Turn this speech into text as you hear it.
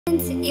You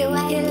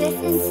are you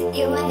listen,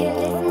 you are you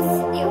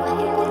listen, you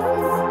are you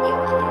listen, you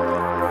are you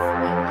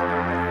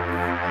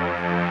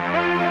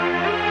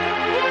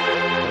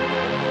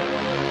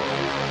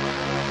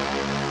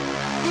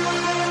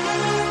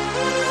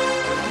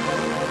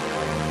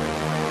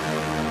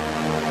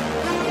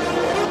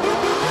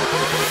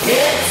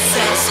It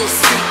sounds so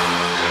sweet.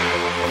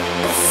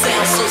 It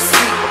sounds so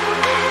sweet.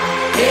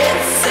 It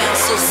sounds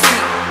so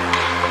sweet.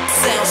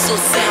 Sounds so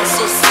sweet.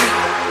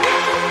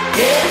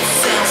 It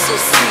sounds so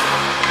sweet.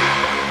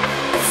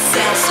 It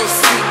sounds so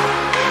sweet.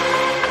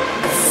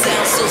 It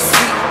sounds so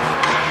sweet.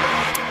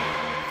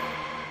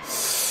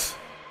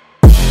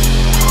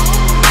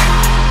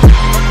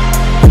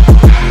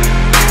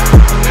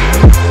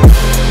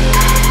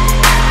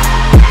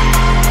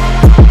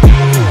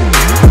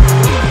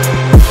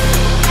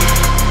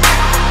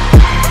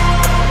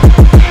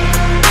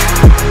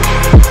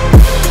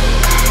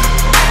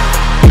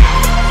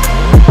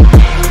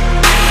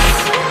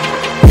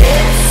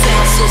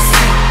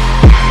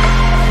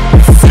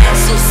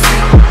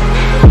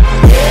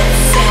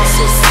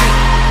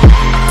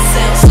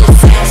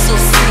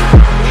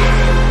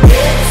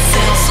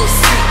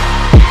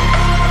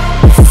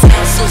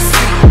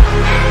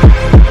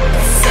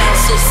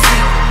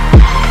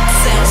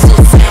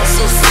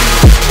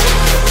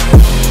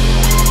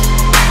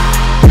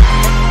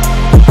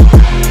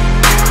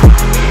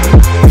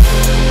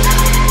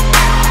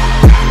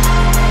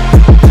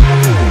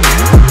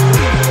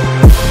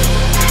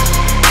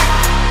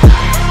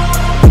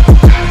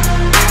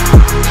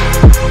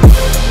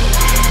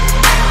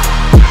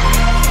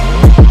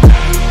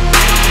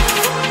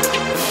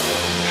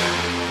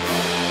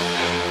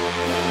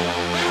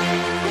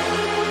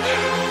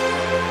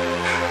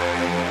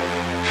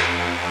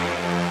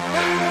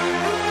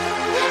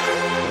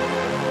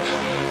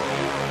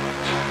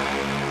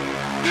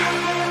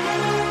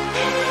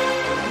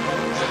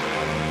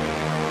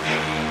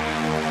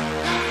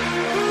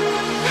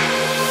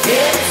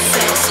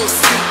 So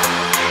sweet.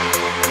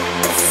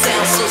 It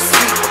sounds so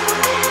sweet.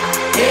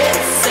 It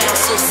sounds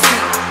so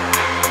sweet.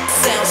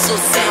 Sounds so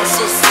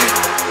sweet.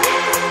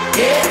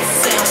 It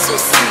sounds so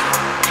sweet.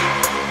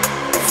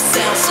 It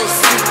sounds so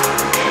sweet.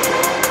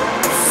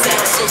 It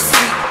sounds so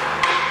sweet.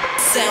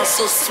 Sounds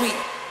so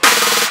sweet.